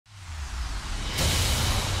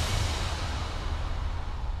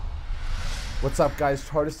What's up, guys?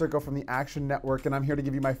 Charter Circle from the Action Network, and I'm here to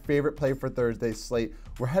give you my favorite play for Thursday's slate.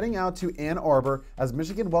 We're heading out to Ann Arbor as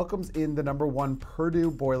Michigan welcomes in the #1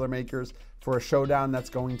 Purdue Boilermakers for a showdown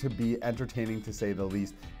that's going to be entertaining to say the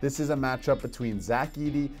least. This is a matchup between Zach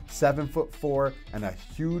Edey, 7'4", and a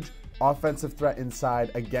huge offensive threat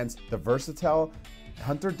inside against the versatile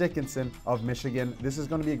Hunter Dickinson of Michigan. This is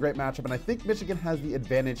going to be a great matchup, and I think Michigan has the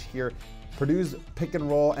advantage here. Purdue's pick and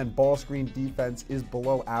roll and ball screen defense is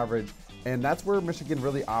below average, and that's where Michigan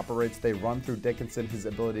really operates. They run through Dickinson, his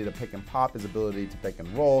ability to pick and pop, his ability to pick and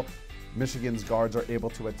roll. Michigan's guards are able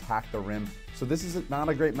to attack the rim. So this is not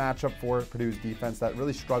a great matchup for Purdue's defense that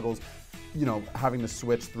really struggles, having to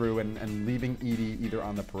switch through and leaving Edey either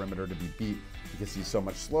on the perimeter to be beat because he's so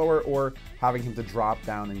much slower, or having him to drop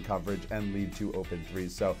down in coverage and lead to open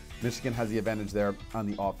threes. So Michigan has the advantage there on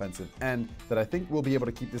the offensive end that I think will be able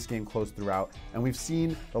to keep this game close throughout. And we've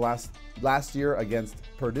seen the last year against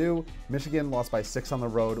Purdue, Michigan lost by 6 on the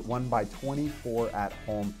road, won by 24 at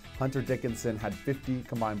home. Hunter Dickinson had 50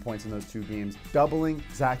 combined points in those 2 games, doubling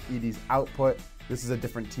Zach Edey's output. This is a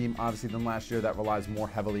different team, obviously, than last year that relies more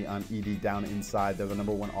heavily on Edey down inside. They're the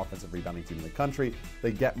 #1 offensive rebounding team in the country.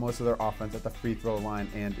 They get most of their offense at the free throw line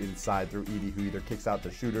and inside through Edey, who either kicks out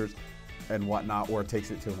the shooters and whatnot or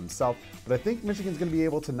takes it to himself. But I think Michigan's going to be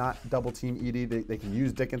able to not double team Edey. They can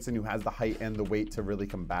use Dickinson, who has the height and the weight to really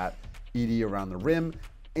combat Edey around the rim.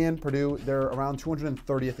 And Purdue, they're around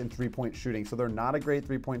 230th in three-point shooting, so they're not a great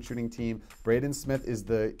three-point shooting team. Braden Smith is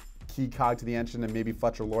the key cog to the engine, and maybe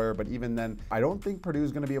Fletcher Lawyer, but even then, I don't think Purdue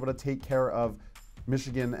is going to be able to take care of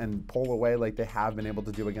Michigan and pull away like they have been able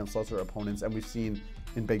to do against lesser opponents. And we've seen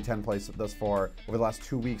in Big Ten play thus far over the last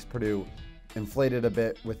 2 weeks, Purdue inflated a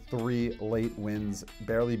bit with 3 late wins,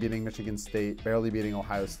 barely beating Michigan State, barely beating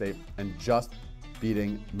Ohio State, and just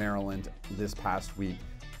beating Maryland this past week.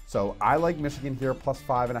 So I like Michigan here,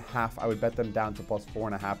 +5.5. I would bet them down to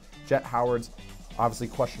 +4.5. Jet Howard's obviously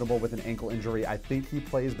questionable with an ankle injury. I think he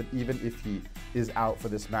plays, but even if he is out for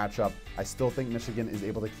this matchup, I still think Michigan is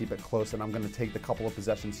able to keep it close, and I'm going to take the couple of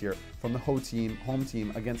possessions here from the home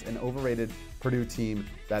team against an overrated Purdue team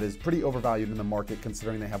that is pretty overvalued in the market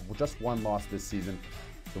considering they have just 1 loss this season.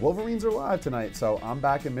 The Wolverines are live tonight, so I'm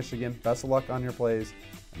back in Michigan. Best of luck on your plays,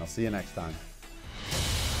 and I'll see you next time.